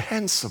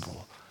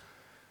incomprehensible.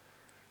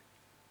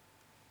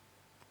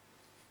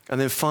 And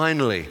then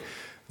finally,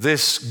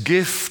 this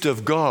gift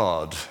of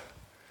God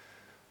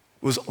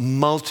was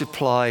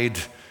multiplied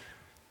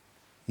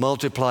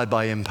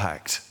by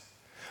impact,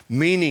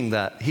 meaning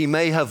that he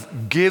may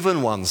have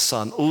given one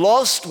son,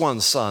 lost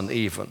one son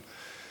even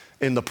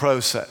in the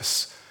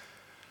process.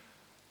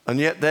 And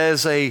yet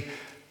there's an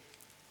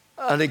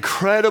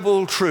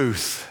incredible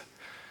truth.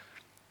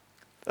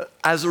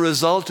 As a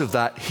result of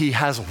that, he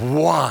has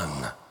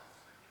won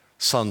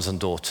sons and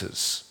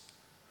daughters.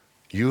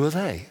 You are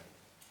they.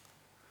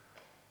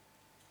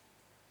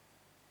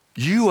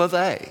 You are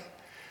they.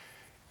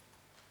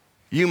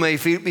 You may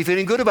be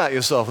feeling good about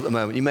yourself at the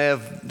moment. You may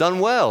have done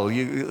well.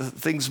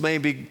 Things may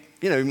be,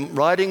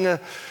 things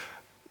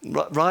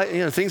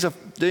are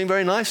doing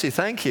very nicely.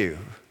 Thank you.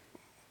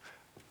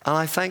 And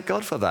I thank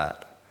God for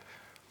that.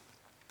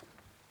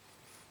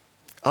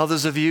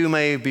 Others of you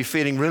may be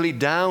feeling really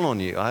down on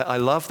you. I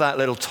love that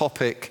little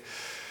topic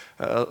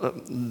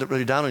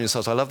really down on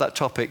yourselves. I love that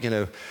topic,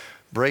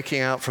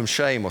 breaking out from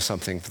shame or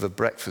something for the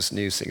breakfast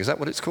news thing. Is that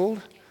what it's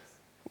called?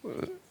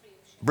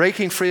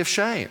 Breaking free of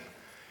shame.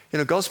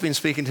 God's been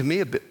speaking to me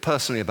a bit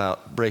personally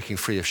about breaking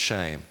free of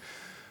shame.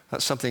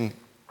 That's something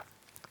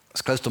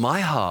that's close to my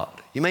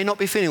heart. You may not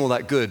be feeling all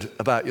that good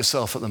about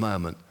yourself at the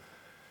moment.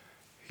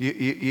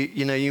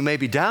 You may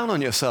be down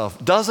on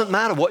yourself. Doesn't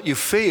matter what you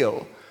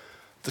feel.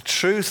 The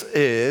truth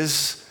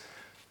is,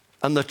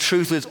 and the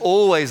truth is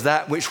always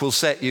that which will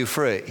set you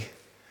free.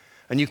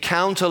 And you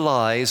counter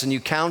lies and you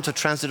counter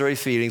transitory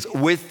feelings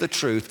with the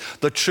truth.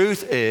 The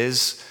truth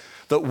is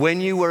that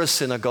when you were a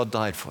sinner, God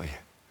died for you.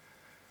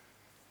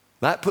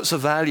 That puts a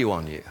value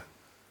on you.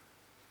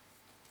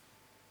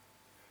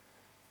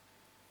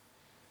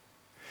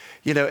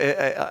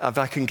 If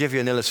I can give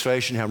you an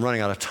illustration here, I'm running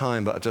out of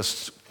time, but it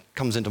just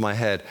comes into my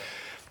head.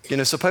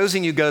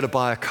 Supposing you go to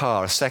buy a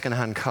car, a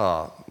second-hand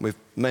car.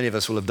 Many of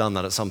us will have done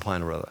that at some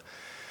point or other.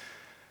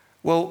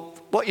 Well,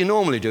 what you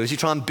normally do is you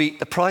try and beat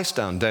the price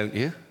down, don't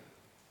you?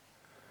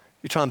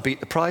 You try and beat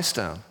the price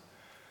down.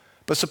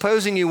 But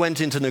supposing you went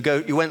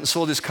and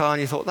saw this car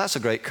and you thought, that's a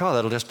great car,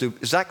 that'll just do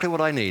exactly what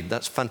I need,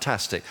 that's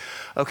fantastic.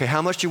 Okay,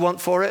 how much do you want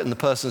for it? And the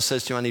person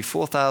says to you, I need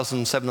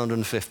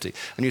 $4,750.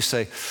 And you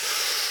say,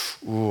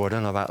 ooh, I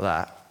don't know about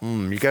that.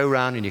 You go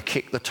around and you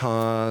kick the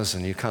tires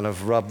and you kind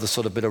of rub the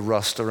sort of bit of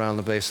rust around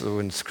the base of the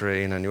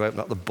windscreen and you open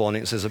up the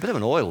bonnet and there's a bit of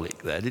an oil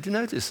leak there. Did you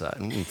notice that?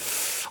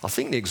 I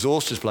think the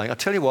exhaust is blowing. I'll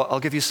tell you what,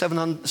 I'll give you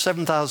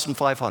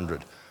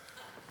 $7,500.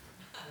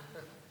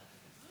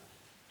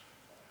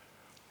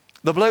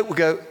 The bloke would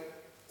go,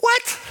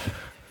 what?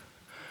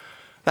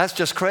 That's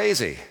just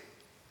crazy.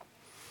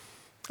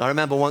 I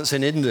remember once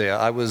in India,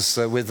 I was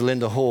with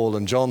Linda Hall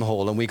and John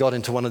Hall, and we got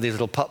into one of these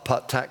little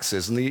putt-putt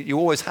taxis, and you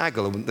always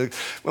haggle.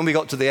 When we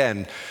got to the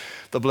end,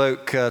 the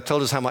bloke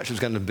told us how much it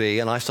was going to be,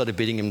 and I started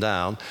beating him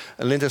down,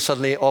 and Linda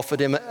suddenly offered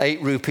him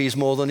 8 rupees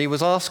more than he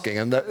was asking,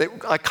 and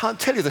I can't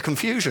tell you the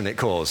confusion it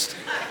caused.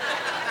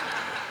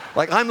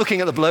 Like, I'm looking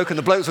at the bloke, and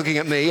the bloke's looking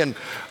at me, and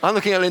I'm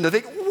looking at Linda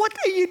thinking, what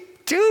are you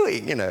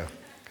doing,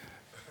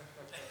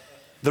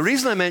 The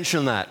reason I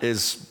mention that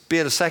is, be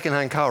it a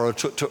second-hand car or a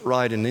tuk-tuk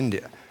ride in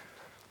India,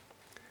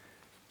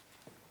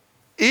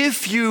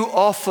 if you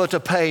offer to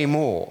pay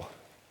more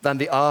than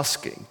the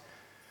asking,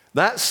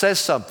 that says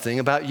something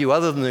about you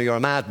other than you're a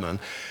madman.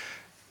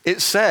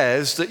 It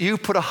says that you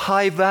put a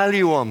high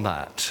value on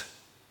that.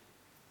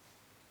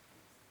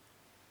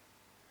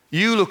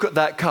 You look at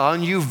that car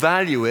and you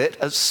value it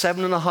at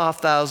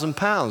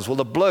 £7,500. Well,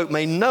 the bloke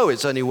may know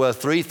it's only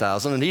worth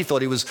 £3,000, and he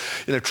thought he was,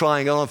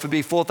 trying on for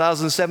be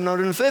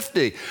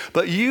 £4,750.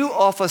 But you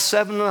offer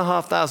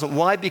 £7,500.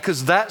 Why?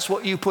 Because that's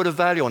what you put a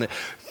value on it.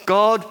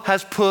 God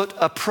has put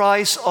a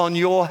price on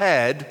your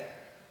head,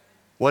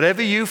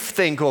 whatever you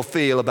think or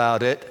feel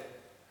about it,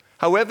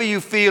 however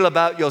you feel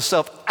about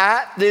yourself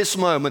at this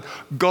moment,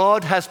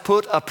 God has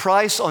put a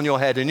price on your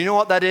head. And you know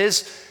what that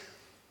is?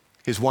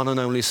 His one and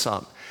only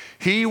Son.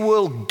 He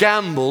will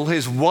gamble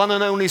his one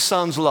and only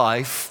Son's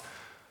life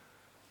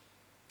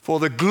for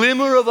the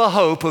glimmer of a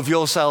hope of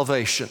your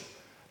salvation.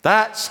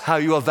 That's how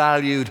you are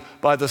valued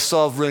by the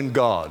sovereign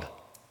God.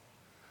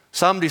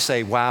 Somebody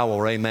say wow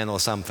or amen or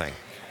something.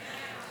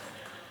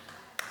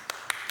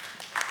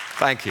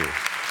 Thank you.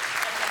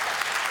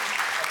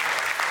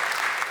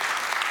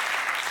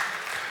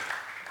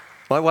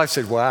 My wife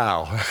said,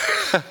 wow.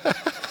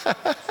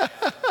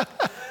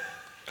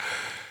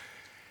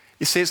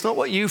 You see, it's not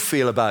what you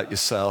feel about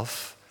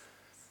yourself.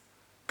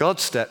 God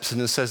steps in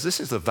and says,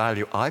 this is the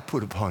value I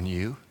put upon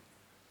you.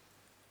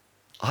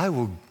 I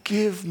will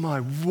give my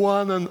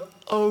one and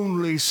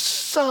only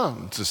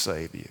Son to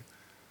save you.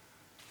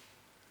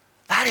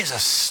 That is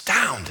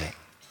astounding.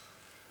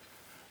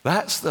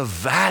 That's the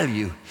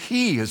value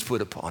He has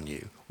put upon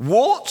you,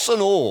 warts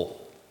and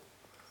all.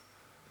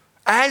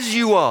 As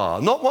you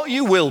are, not what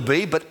you will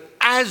be, but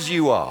as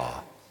you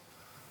are.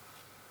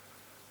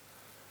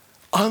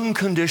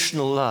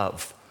 Unconditional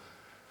love,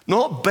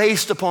 not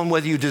based upon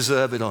whether you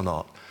deserve it or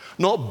not,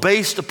 not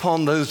based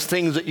upon those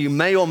things that you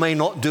may or may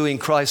not do in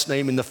Christ's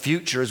name in the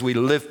future as we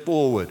live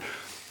forward,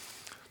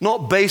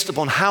 not based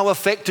upon how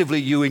effectively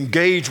you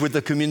engage with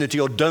the community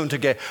or don't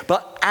engage,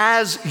 but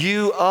as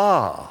you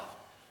are.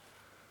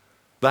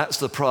 That's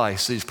the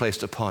price that He's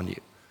placed upon you.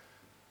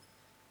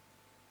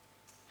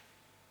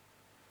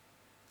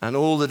 And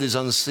all that is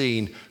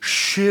unseen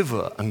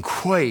shiver and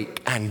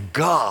quake and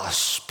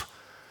gasp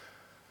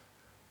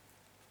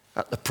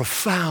at the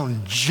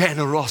profound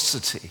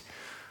generosity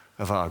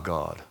of our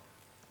God.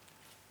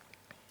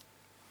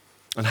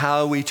 And how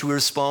are we to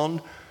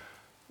respond?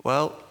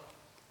 Well,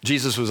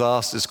 Jesus was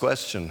asked this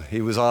question. He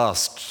was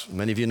asked,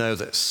 many of you know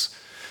this,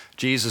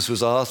 Jesus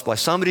was asked by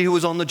somebody who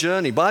was on the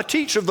journey, by a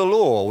teacher of the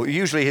law,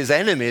 usually his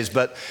enemies,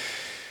 but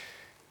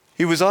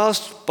he was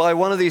asked by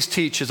one of these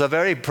teachers a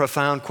very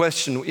profound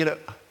question,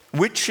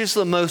 which is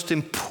the most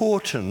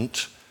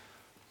important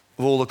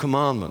of all the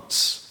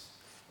commandments?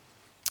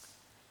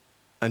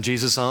 And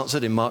Jesus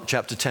answered in Mark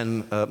chapter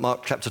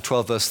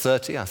 12, verse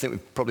 30. I think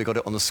we've probably got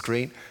it on the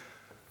screen.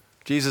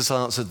 Jesus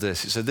answered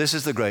this. He said, this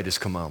is the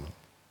greatest commandment.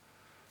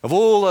 of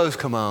all those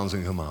commands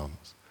and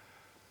commandments.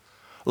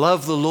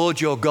 Love the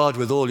Lord your God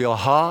with all your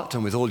heart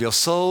and with all your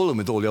soul and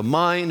with all your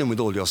mind and with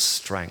all your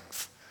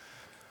strength.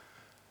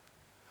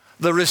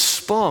 The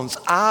response,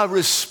 our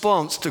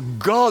response to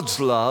God's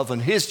love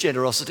and his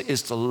generosity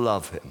is to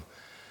love him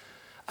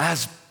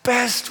as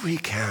best we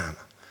can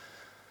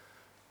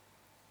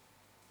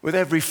with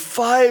every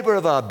fiber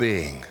of our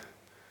being.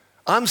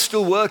 I'm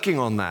still working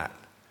on that.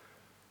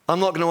 I'm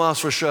not going to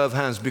ask for a show of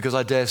hands because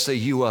I dare say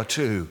you are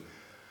too.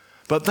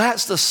 But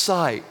that's the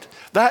sight.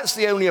 That's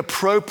the only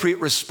appropriate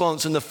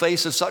response in the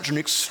face of such an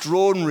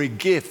extraordinary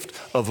gift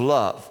of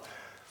love,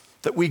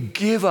 that we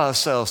give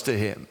ourselves to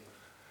him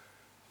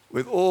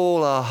with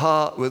all our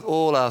heart, with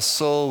all our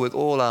soul, with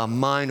all our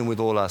mind, and with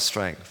all our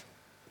strength.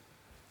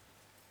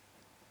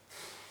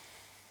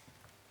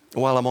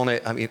 While I'm on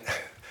it,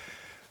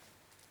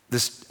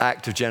 this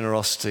act of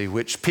generosity,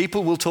 which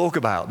people will talk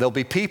about. There'll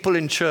be people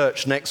in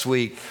church next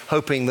week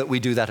hoping that we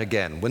do that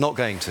again. We're not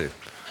going to.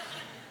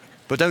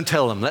 But don't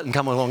tell them, let them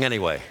come along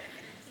anyway.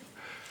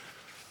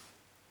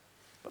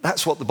 But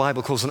that's what the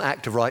Bible calls an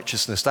act of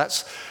righteousness.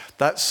 That's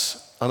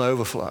an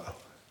overflow.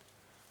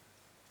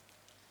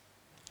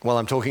 While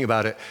I'm talking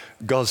about it,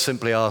 God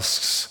simply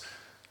asks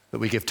that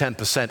we give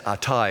 10%, our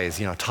tithe,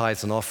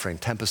 tithes and offering,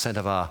 10%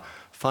 of our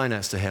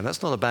finance to him.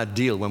 That's not a bad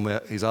deal when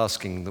he's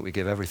asking that we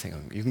give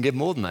everything. You can give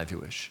more than that if you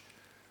wish.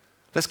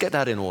 Let's get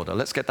that in order.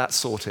 Let's get that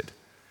sorted.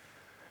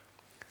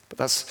 But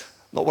that's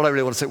not what I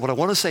really want to say. What I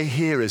want to say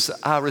here is that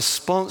our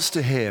response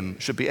to him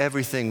should be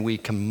everything we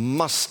can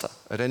muster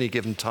at any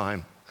given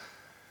time,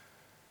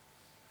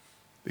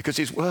 because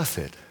he's worth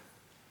it.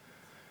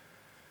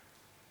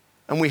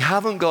 And we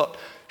haven't got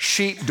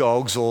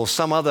sheepdogs or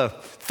some other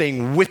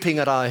thing whipping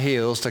at our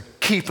heels to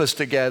keep us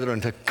together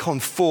and to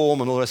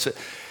conform and all the rest of it.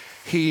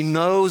 He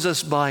knows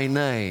us by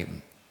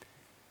name,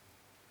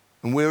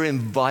 and we're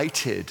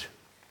invited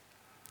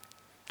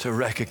to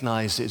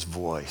recognize his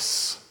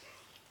voice.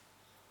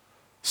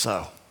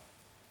 So,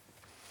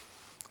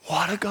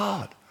 what a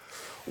God,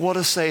 what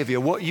a Savior.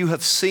 What you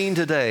have seen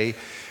today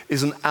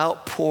is an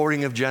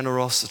outpouring of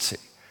generosity.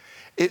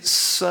 It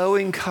so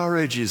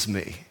encourages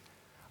me.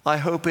 I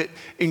hope it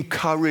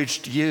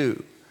encouraged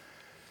you.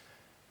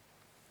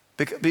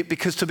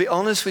 Because to be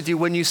honest with you,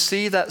 when you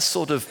see that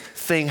sort of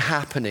thing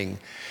happening,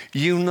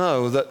 you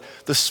know that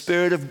the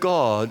Spirit of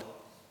God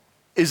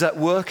is at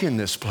work in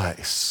this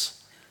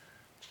place.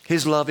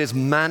 His love is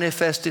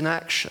manifest in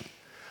action.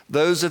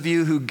 Those of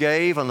you who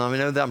gave, and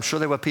I'm sure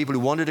there were people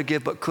who wanted to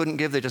give but couldn't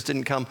give, they just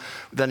didn't come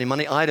with any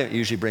money. I don't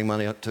usually bring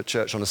money to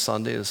church on a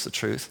Sunday, that's the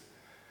truth.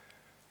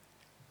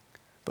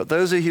 But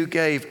those of you who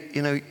gave,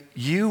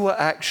 you were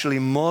actually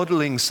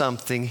modeling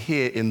something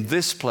here in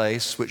this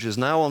place, which is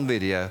now on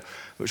video,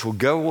 which will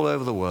go all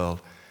over the world,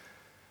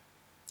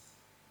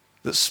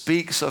 that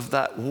speaks of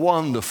that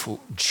wonderful,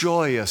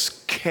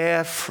 joyous,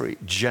 carefree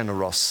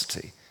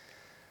generosity.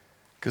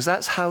 Because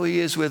that's how he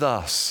is with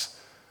us.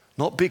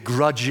 Not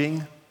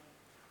begrudging,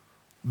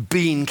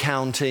 bean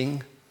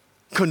counting,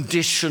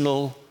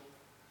 conditional.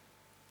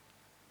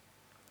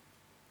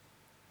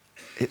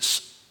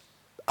 It's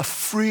a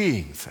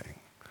freeing thing,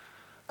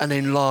 an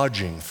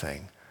enlarging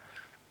thing,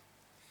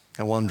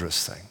 a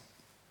wondrous thing.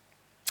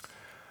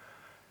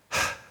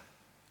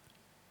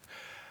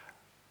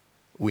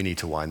 We need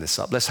to wind this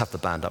up. Let's have the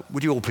band up.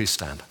 Would you all please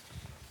stand?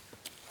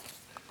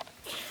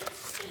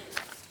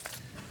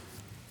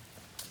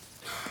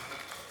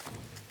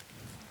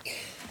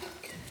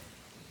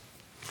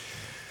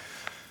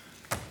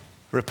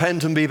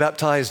 Repent and be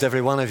baptized,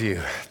 every one of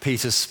you.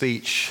 Peter's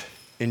speech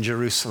in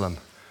Jerusalem.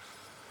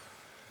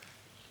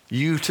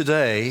 You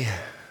today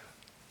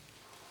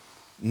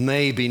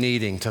may be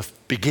needing to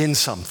begin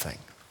something.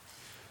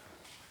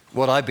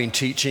 What I've been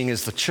teaching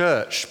is the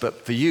church,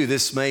 but for you,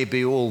 this may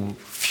be all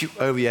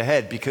over your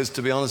head, because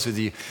to be honest with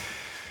you,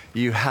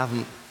 you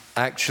haven't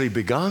actually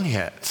begun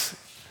yet.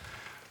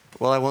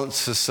 Well, I want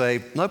to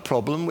say, no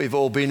problem. We've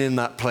all been in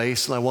that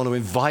place, and I want to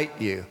invite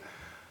you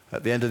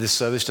at the end of this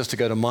service just to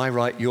go to my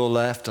right, your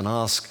left, and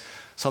ask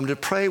somebody to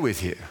pray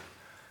with you.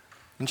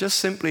 And just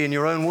simply in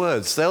your own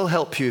words, they'll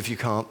help you if you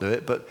can't do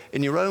it, but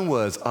in your own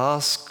words,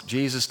 ask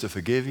Jesus to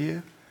forgive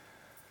you.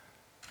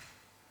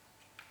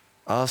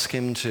 Ask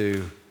him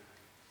to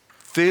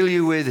fill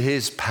you with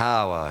his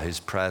power,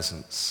 his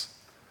presence,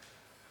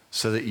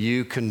 so that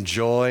you can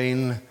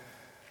join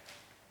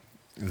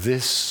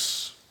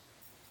this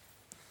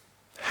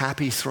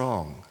happy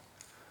throng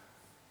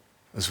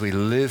as we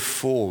live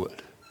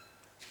forward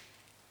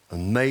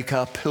and make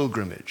our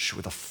pilgrimage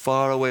with a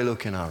faraway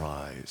look in our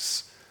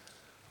eyes,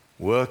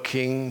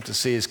 working to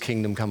see his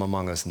kingdom come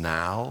among us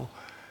now,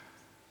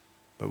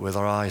 but with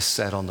our eyes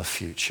set on the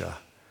future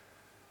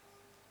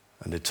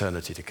and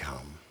eternity to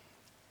come.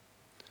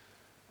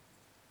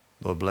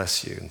 Lord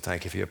bless you and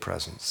thank you for your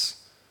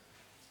presence.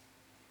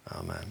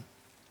 Amen.